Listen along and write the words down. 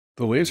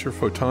The Laser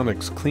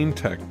Photonics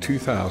CleanTech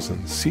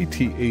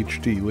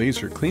 2000-CTHD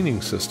laser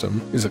cleaning system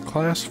is a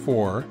Class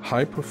 4,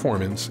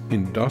 high-performance,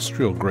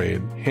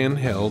 industrial-grade,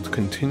 handheld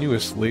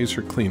continuous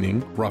laser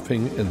cleaning,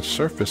 roughing, and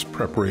surface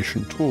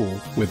preparation tool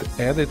with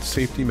added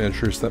safety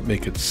measures that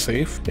make it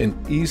safe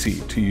and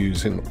easy to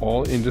use in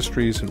all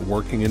industries and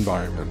working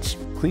environments.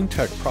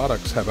 CleanTech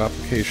products have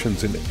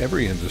applications in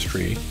every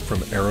industry, from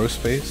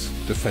aerospace,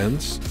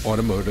 defense,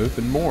 automotive,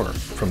 and more.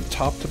 From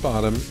top to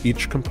bottom,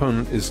 each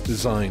component is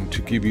designed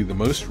to give you the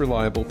most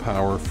reliable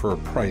power for a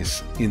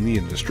price in the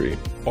industry.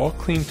 All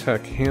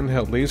CleanTech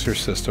handheld laser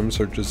systems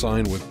are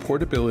designed with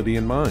portability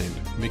in mind,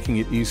 making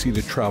it easy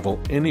to travel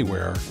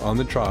anywhere on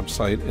the job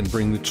site and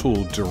bring the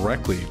tool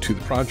directly to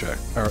the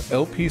project. Our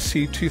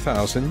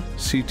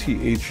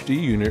LPC-2000-CTHD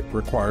unit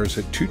requires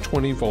a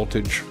 220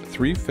 voltage,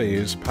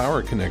 3-phase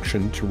power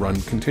connection to run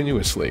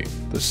continuously.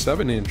 The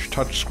 7-inch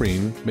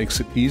touchscreen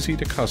makes it easy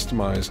to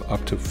customize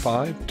up to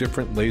 5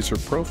 different laser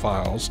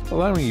profiles,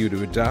 allowing you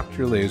to adapt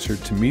your laser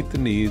to meet the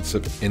needs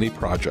of any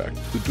project.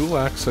 The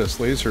dual-axis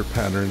laser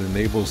pattern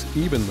enables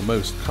even the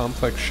most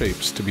complex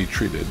shapes to be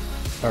treated.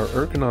 Our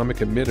ergonomic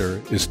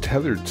emitter is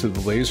tethered to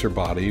the laser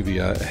body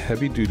via a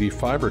heavy-duty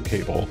fiber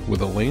cable with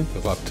a length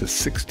of up to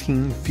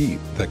 16 feet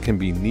that can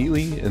be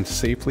neatly and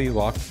safely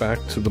locked back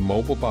to the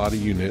mobile body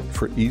unit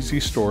for easy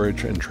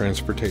storage and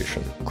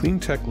transportation.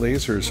 CleanTech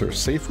lasers are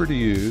safer to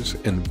use,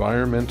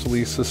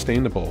 environmentally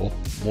sustainable,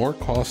 more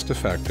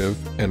cost-effective,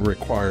 and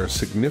require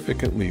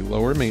significantly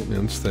lower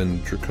maintenance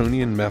than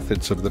draconian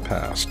methods of the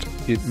past.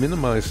 It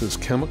minimizes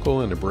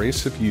chemical and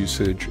abrasive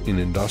usage in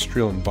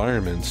industrial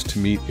environments to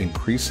meet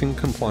increasing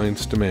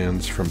compliance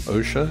demands from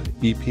OSHA,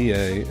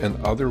 EPA,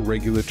 and other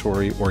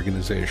regulatory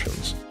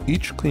organizations.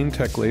 Each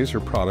CleanTech laser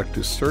product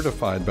is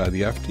certified by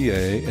the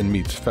FDA and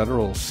meets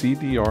federal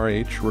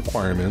CDRH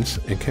requirements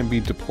and can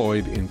be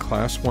deployed in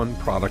Class 1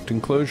 product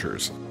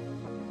enclosures.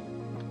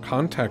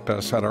 Contact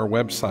us at our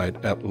website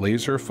at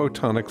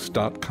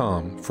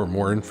laserphotonics.com for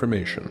more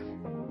information.